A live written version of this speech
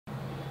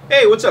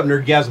Hey, what's up,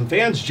 Nerdgasm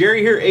fans?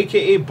 Jerry here,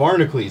 aka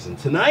Barnacles, and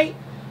tonight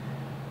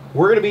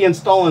we're going to be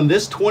installing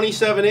this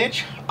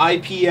 27-inch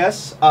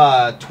IPS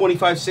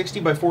 2560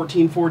 by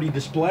 1440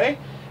 display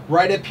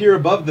right up here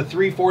above the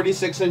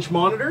 346-inch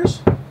monitors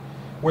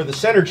where the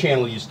center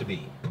channel used to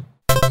be.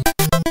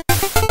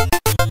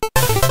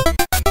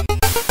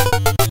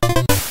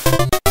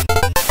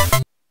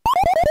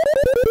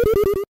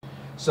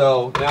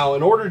 So now,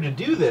 in order to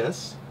do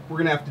this, we're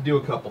going to have to do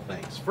a couple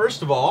things.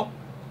 First of all,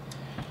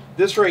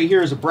 this right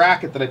here is a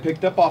bracket that I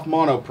picked up off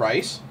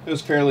Monoprice. It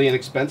was fairly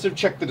inexpensive.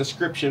 Check the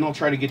description. I'll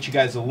try to get you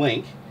guys a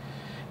link.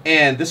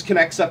 And this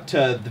connects up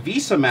to the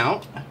VESA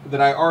mount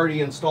that I already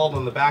installed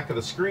on the back of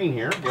the screen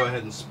here. Go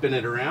ahead and spin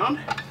it around.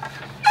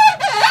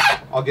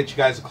 I'll get you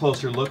guys a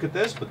closer look at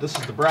this, but this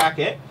is the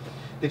bracket.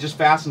 It just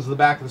fastens to the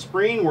back of the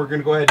screen. We're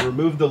going to go ahead and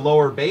remove the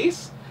lower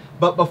base.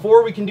 But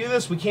before we can do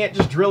this, we can't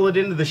just drill it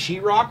into the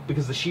sheetrock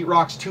because the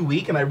sheetrock's too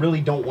weak, and I really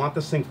don't want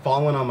this thing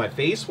falling on my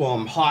face while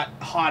I'm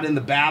hot in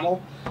the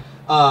battle,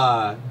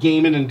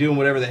 gaming and doing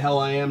whatever the hell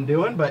I am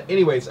doing. But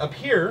anyways, up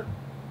here,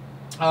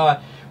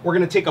 we're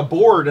going to take a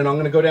board, and I'm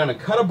going to go down and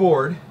cut a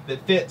board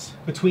that fits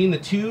between the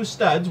two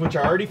studs, which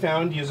I already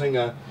found using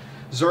a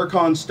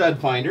Zircon stud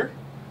finder.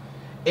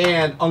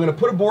 And I'm going to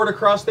put a board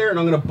across there, and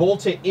I'm going to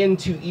bolt it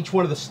into each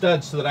one of the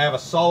studs so that I have a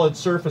solid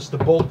surface to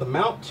bolt the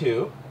mount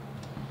to.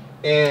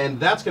 And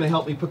that's going to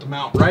help me put the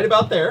mount right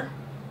about there.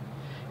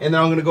 And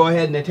then I'm going to go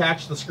ahead and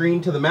attach the screen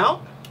to the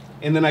mount.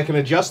 And then I can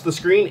adjust the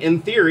screen,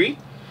 in theory,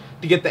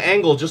 to get the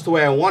angle just the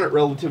way I want it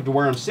relative to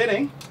where I'm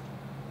sitting.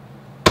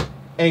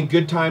 And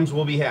good times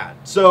will be had.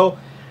 So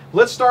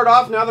let's start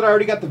off now that I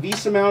already got the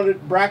VESA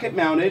bracket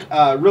mounted.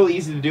 Really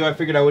easy to do. I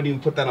figured I wouldn't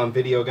even put that on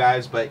video,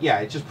 guys. But yeah,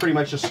 it just pretty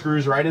much just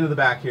screws right into the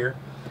back here.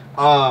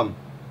 What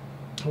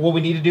we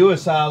need to do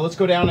is let's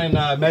go down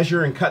and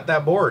measure and cut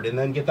that board and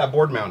then get that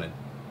board mounted.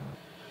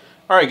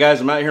 Alright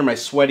guys, I'm out here in my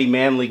sweaty,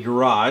 manly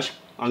garage.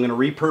 I'm going to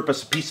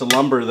repurpose a piece of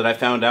lumber that I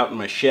found out in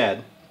my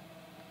shed.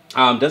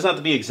 Doesn't have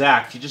to be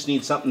exact, you just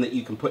need something that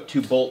you can put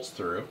two bolts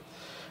through.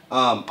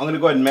 I'm going to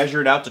go ahead and measure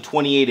it out to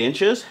 28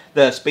 inches.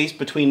 The space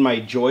between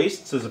my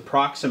joists is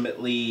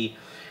approximately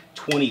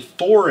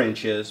 24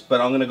 inches,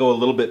 but I'm going to go a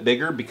little bit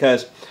bigger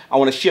because I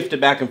want to shift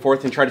it back and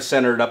forth and try to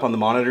center it up on the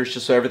monitors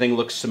just so everything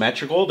looks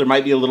symmetrical. There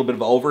might be a little bit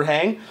of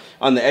overhang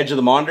on the edge of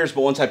the monitors,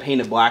 but once I paint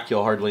it black,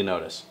 you'll hardly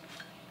notice.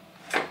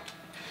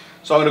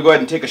 So I'm going to go ahead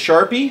and take a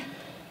Sharpie,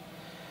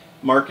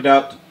 mark it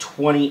out to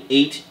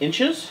 28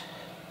 inches,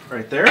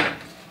 right there.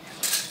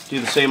 Do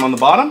the same on the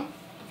bottom.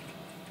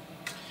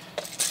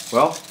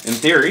 Well, in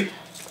theory,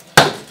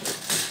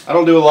 I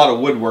don't do a lot of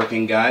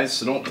woodworking, guys,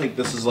 so don't think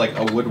this is like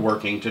a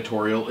woodworking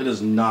tutorial. It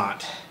is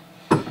not.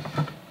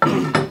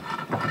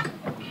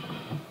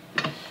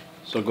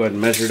 So go ahead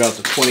and measure it out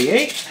to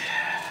 28.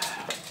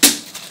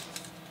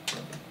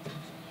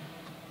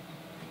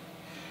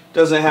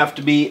 Doesn't have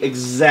to be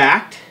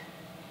exact,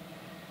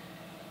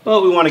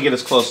 but we want to get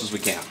as close as we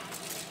can.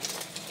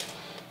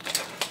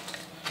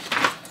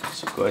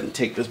 So go ahead and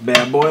take this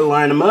bad boy,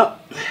 line them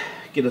up,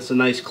 get us a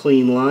nice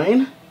clean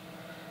line.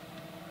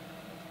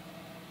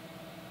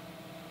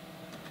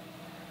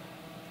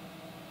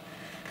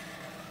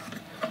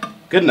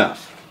 Good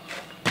enough.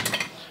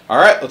 All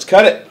right, let's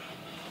cut it.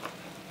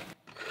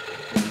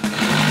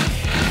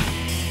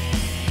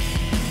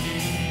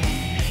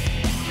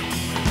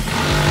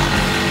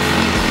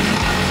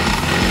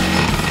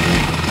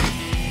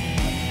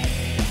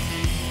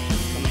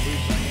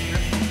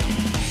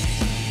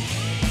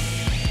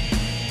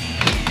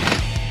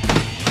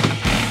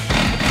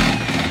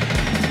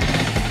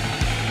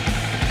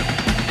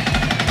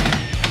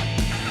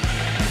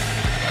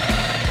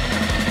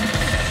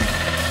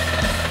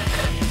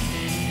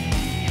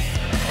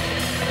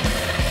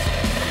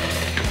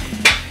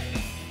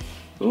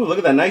 Ooh, look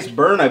at that nice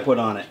burn I put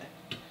on it.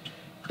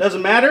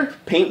 Doesn't matter,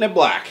 painting it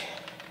black.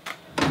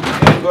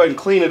 And go ahead and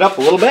clean it up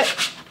a little bit.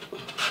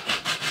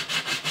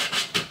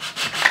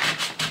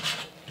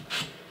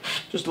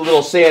 Just a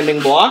little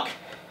sanding block.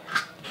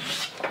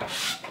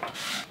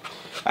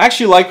 I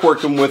actually like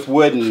working with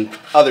wood and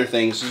other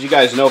things. As you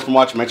guys know from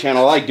watching my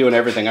channel, I like doing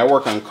everything. I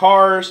work on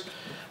cars,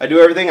 I do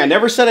everything. I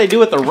never said I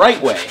do it the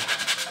right way,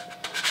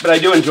 but I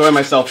do enjoy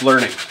myself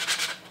learning.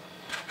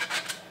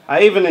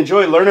 I even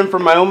enjoy learning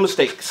from my own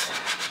mistakes.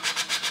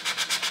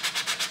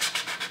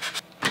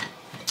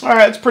 Alright,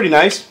 that's pretty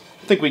nice.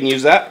 I think we can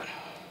use that.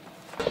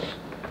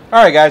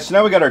 Alright guys, so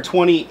now we got our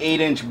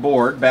 28-inch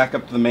board back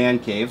up to the man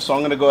cave. So I'm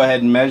going to go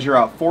ahead and measure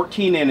out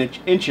 14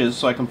 inches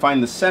so I can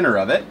find the center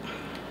of it,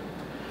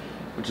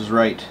 which is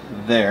right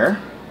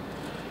there.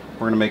 We're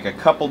going to make a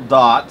couple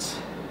dots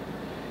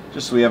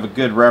just so we have a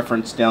good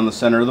reference down the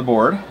center of the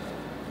board.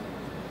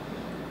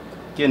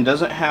 Again,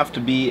 doesn't have to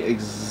be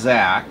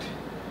exact.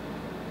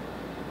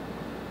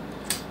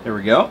 There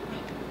we go.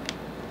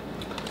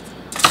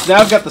 So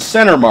now I've got the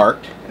center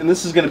marked, and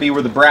this is going to be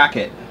where the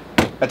bracket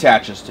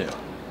attaches to.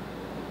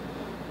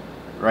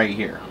 Right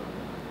here.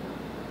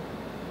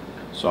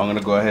 So I'm going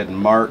to go ahead and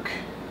mark,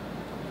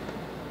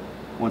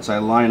 once I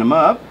line them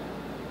up,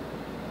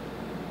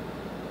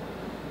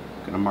 I'm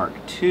going to mark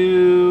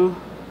 2,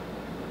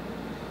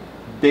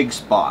 big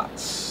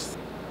spots.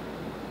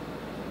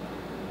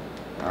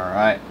 All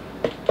right.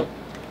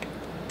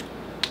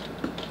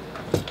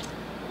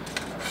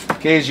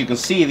 Okay, as you can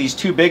see, these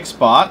two big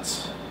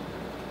spots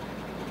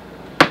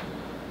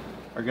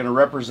are going to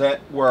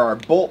represent where our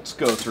bolts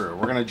go through.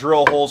 We're going to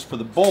drill holes for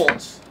the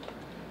bolts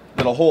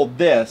that'll hold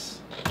this,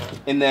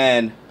 and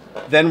then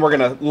we're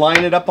going to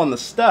line it up on the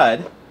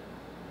stud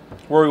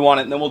where we want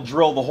it, and then we'll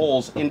drill the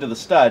holes into the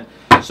stud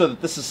so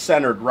that this is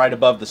centered right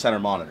above the center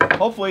monitor.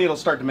 Hopefully it'll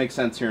start to make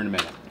sense here in a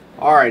minute.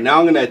 All right, now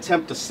I'm going to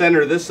attempt to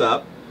center this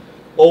up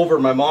over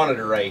my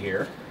monitor right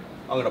here.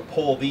 I'm going to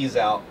pull these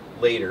out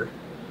later.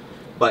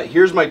 But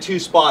here's my two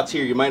spots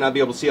here. You might not be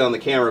able to see it on the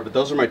camera, but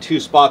those are my two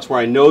spots where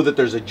I know that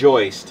there's a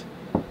joist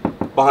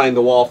behind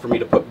the wall for me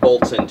to put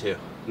bolts into.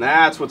 And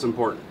that's what's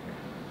important.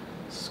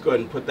 Let's go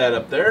ahead and put that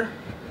up there.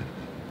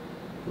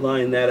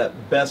 Line that up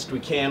best we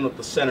can with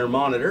the center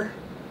monitor.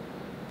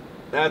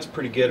 That's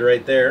pretty good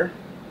right there.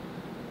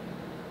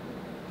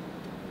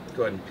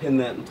 Go ahead and pin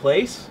that in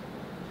place.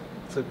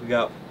 Looks like we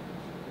got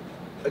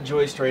a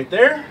joist right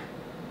there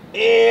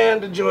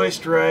and a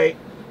joist right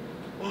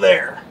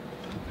there.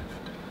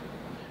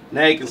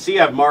 Now you can see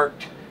I've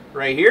marked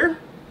right here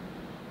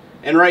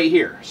and right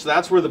here. So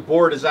that's where the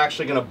board is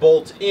actually going to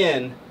bolt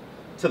in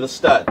to the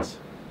studs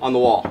on the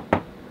wall.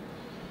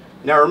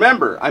 Now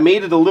remember, I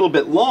made it a little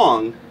bit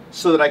long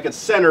so that I could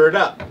center it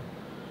up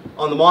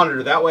on the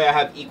monitor. That way I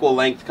have equal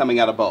length coming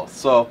out of both.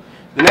 So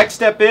the next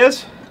step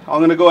is I'm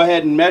going to go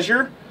ahead and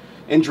measure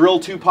and drill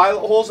 2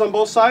 pilot holes on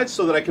both sides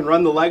so that I can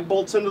run the leg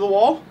bolts into the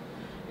wall.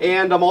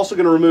 And I'm also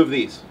going to remove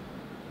these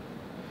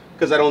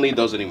because I don't need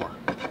those anymore.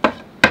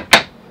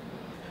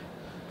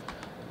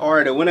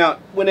 Alright, I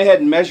went ahead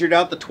and measured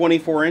out the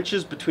 24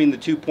 inches between the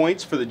 2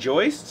 points for the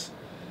joists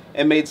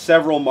and made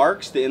several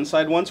marks, the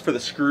inside ones, for the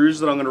screws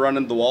that I'm going to run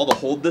into the wall to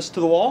hold this to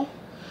the wall.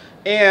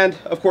 And,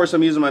 of course,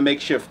 I'm using my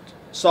makeshift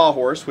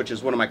sawhorse, which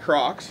is one of my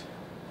Crocs,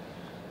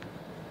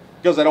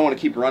 because I don't want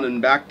to keep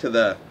running back to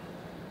the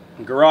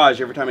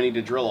garage every time I need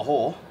to drill a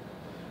hole.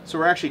 So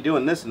we're actually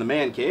doing this in the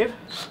man cave.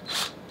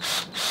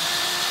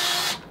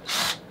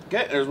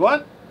 Okay, there's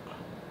one.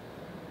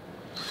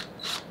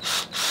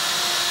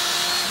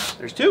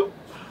 There's 2.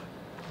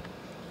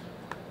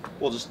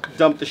 We'll just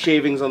dump the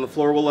shavings on the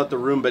floor. We'll let the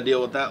Roomba deal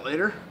with that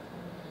later.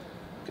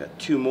 Got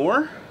 2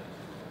 more.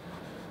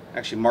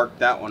 Actually marked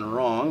that one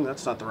wrong.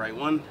 That's not the right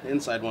one. The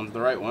inside one's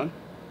the right one.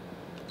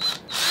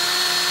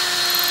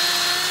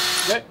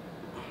 Okay.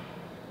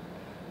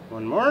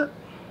 1 more.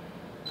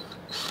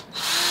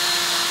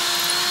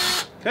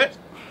 Okay.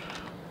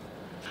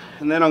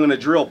 And then I'm going to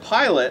drill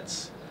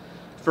pilots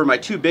for my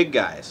 2 big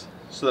guys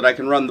so that I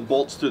can run the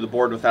bolts through the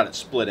board without it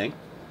splitting.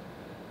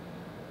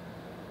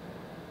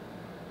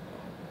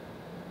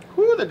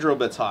 Whew, the drill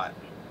bit's hot.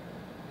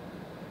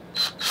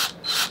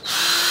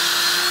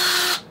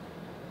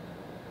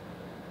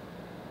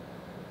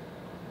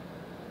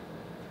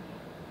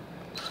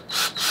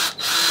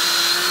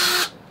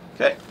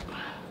 Okay.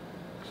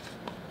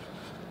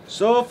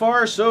 So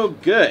far, so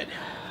good.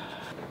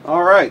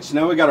 Alright, so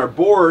now we got our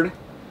board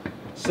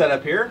set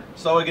up here.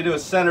 So all we can do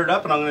is center it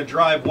up, and I'm going to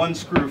drive 1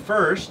 screw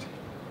first,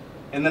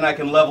 and then I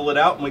can level it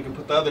out and we can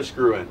put the other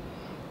screw in.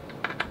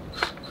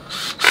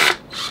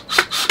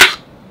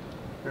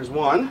 There's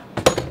 1.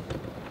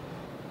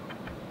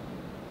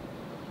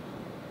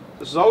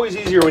 This is always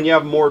easier when you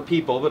have more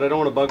people, but I don't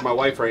want to bug my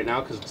wife right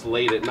now because it's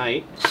late at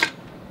night.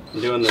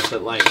 I'm doing this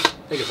at like, I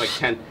think it's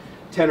like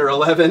 10 or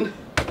 11.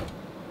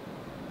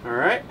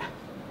 Alright.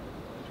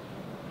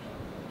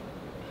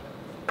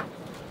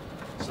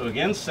 So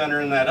again,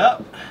 centering that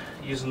up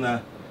using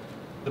the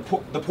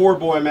poor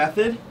boy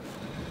method.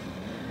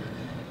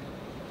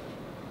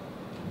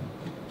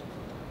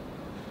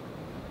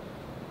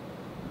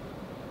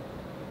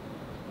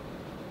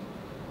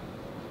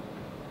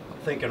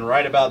 Thinking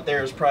right about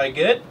there is probably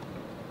good.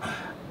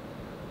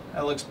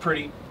 That looks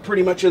pretty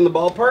much in the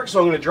ballpark, so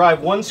I'm going to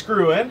drive 1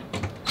 screw in.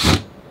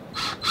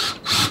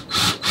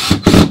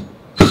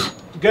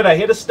 Good, I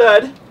hit a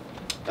stud.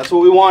 That's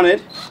what we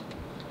wanted.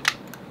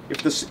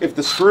 If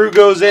the screw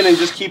goes in and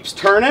just keeps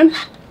turning,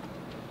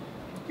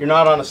 you're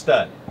not on a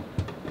stud.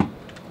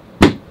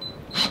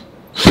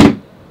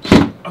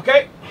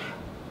 Okay.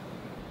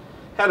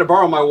 Had to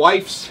borrow my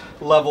wife's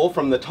level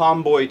from the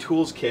Tomboy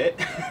Tools kit.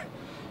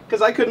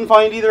 Because I couldn't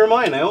find either of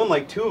mine. I own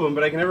like 2 of them,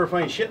 but I can never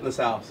find shit in this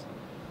house.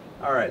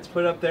 Alright, let's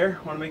put it up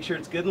there. Want to make sure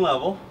it's good and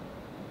level.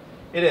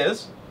 It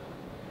is.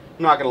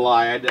 I'm not going to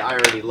lie, I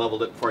already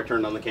leveled it before I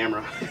turned on the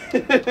camera.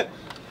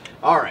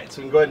 Alright,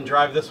 so we can go ahead and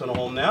drive this one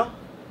home now.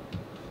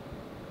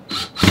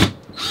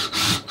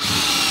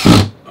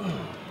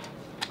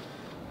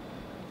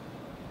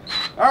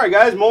 Alright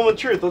guys, moment of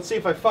truth. Let's see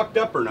if I fucked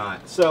up or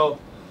not. So,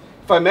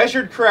 if I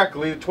measured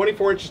correctly, the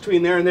 24 inches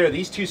between there and there,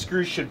 these 2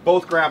 screws should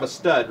both grab a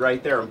stud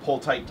right there and pull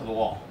tight to the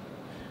wall.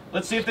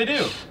 Let's see if they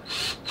do.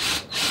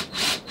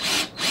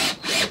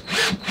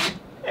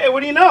 Hey,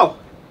 what do you know?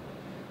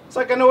 It's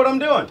like I know what I'm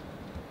doing.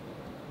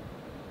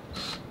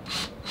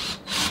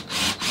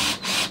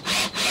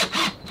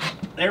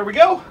 There we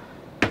go.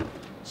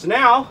 So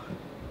now,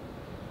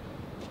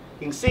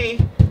 You can see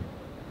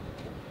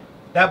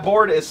that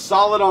board is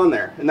solid on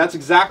there, and that's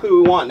exactly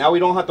what we want. Now we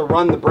don't have to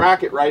run the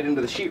bracket right into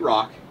the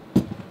sheetrock.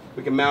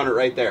 We can mount it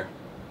right there,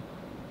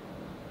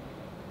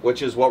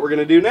 which is what we're going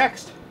to do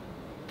next.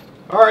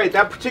 All right,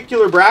 that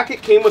particular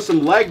bracket came with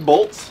some leg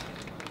bolts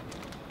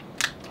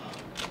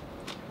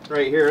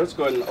right here. Let's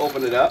go ahead and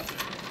open it up.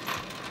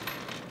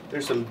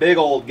 There's some big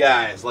old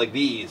guys like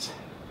these,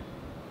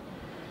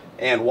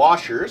 and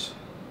washers,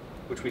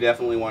 which we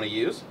definitely want to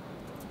use.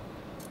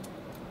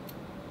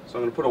 So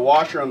I'm going to put a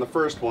washer on the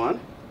first one.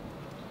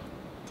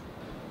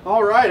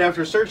 Alright,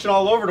 after searching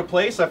all over the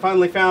place, I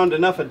finally found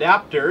enough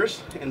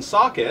adapters and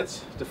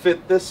sockets to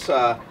fit this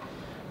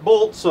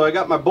bolt. So I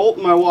got my bolt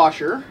and my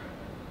washer.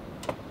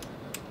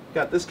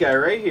 Got this guy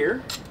right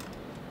here.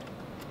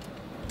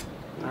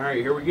 Alright,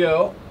 here we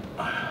go.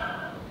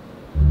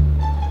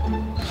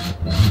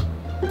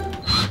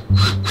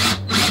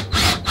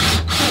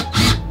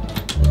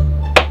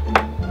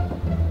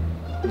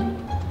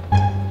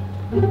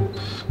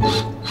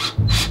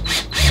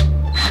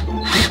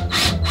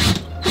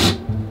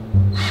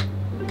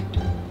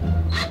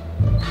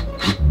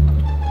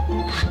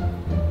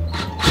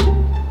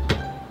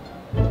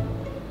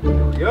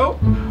 Go.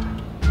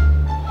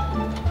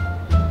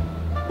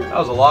 That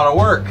was a lot of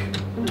work.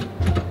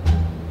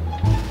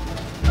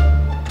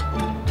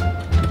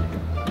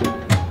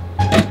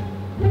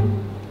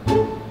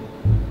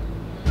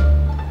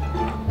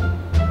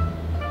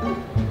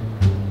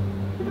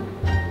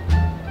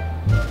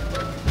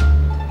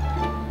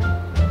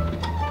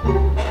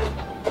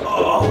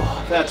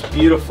 Oh, that's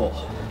beautiful.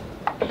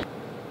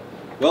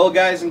 Well,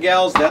 guys and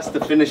gals, that's the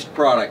finished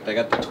product. I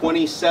got the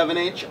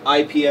 27-inch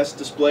IPS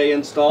display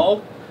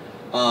installed.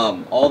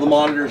 All the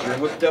monitors are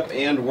hooked up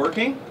and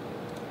working.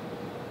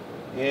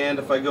 And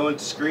if I go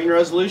into screen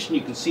resolution,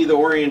 you can see the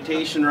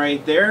orientation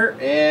right there,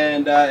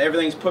 and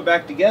everything's put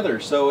back together.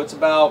 So it's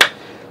about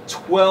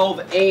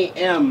 12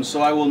 a.m.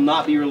 so I will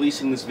not be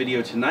releasing this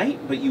video tonight,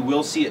 but you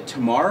will see it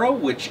tomorrow,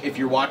 which if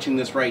you're watching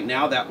this right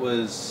now, that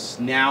was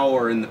now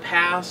or in the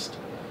past.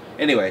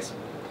 Anyways,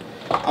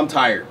 I'm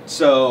tired,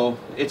 so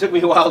it took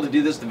me a while to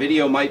do this. The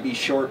video might be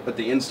short, but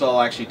the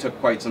install actually took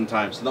quite some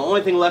time. So the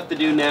only thing left to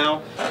do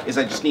now is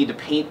I just need to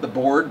paint the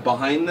board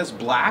behind this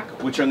black,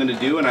 which I'm going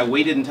to do, and I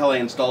waited until I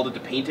installed it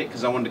to paint it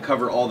because I wanted to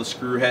cover all the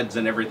screw heads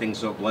and everything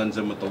so it blends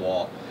in with the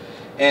wall.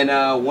 And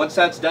once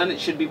that's done, it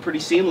should be pretty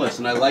seamless.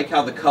 And I like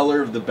how the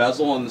color of the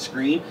bezel on the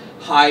screen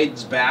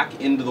hides back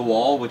into the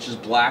wall, which is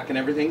black and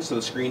everything, so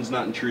the screen's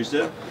not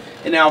intrusive.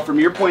 And now from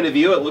your point of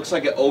view, it looks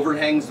like it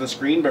overhangs the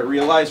screen, but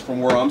realize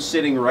from where I'm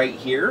sitting right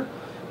here,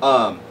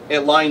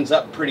 it lines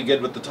up pretty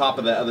good with the top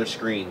of the other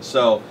screen.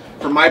 So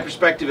from my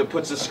perspective, it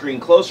puts the screen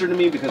closer to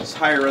me because it's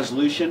higher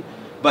resolution,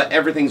 but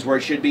everything's where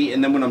it should be.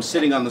 And then when I'm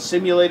sitting on the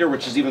simulator,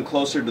 which is even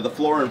closer to the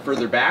floor and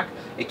further back,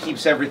 it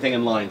keeps everything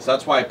in line. So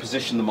that's why I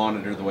positioned the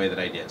monitor the way that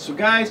I did. So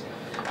guys,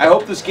 I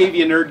hope this gave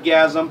you a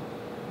nerdgasm.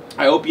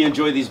 I hope you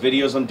enjoy these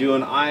videos I'm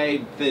doing. I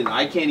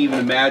can't even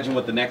imagine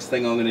what the next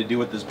thing I'm going to do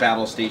with this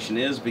battle station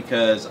is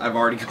because I've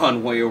already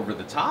gone way over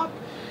the top.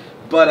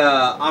 But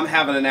I'm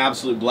having an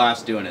absolute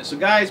blast doing it. So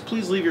guys,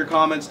 please leave your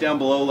comments down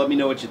below. Let me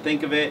know what you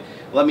think of it.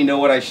 Let me know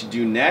what I should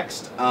do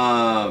next.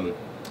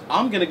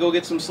 I'm going to go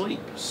get some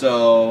sleep.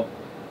 So,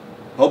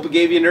 hope it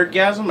gave you a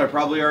nerdgasm. I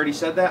probably already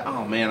said that.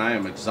 Oh man, I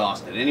am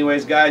exhausted.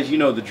 Anyways guys, you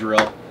know the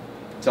drill.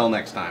 Till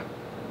next time.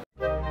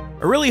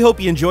 I really hope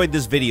you enjoyed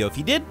this video. If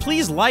you did,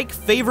 please like,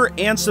 favorite,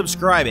 and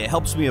subscribe. It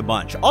helps me a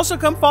bunch. Also,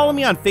 come follow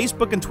me on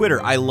Facebook and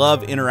Twitter. I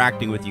love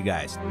interacting with you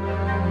guys.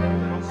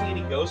 I don't see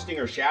any ghosting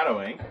or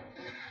shadowing.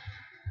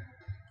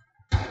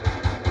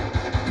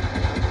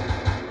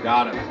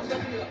 Got him.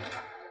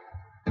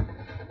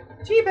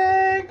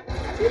 Teabag!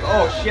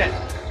 Oh shit.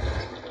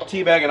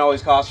 Teabagging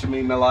always costed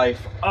me my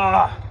life.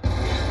 Ah!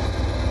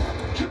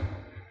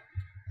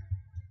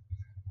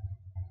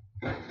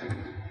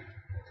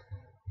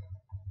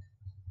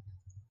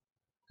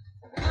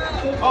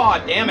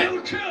 Oh, damn it.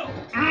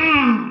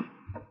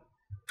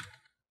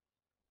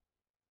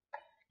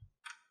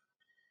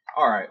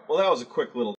 Alright, well that was a quick little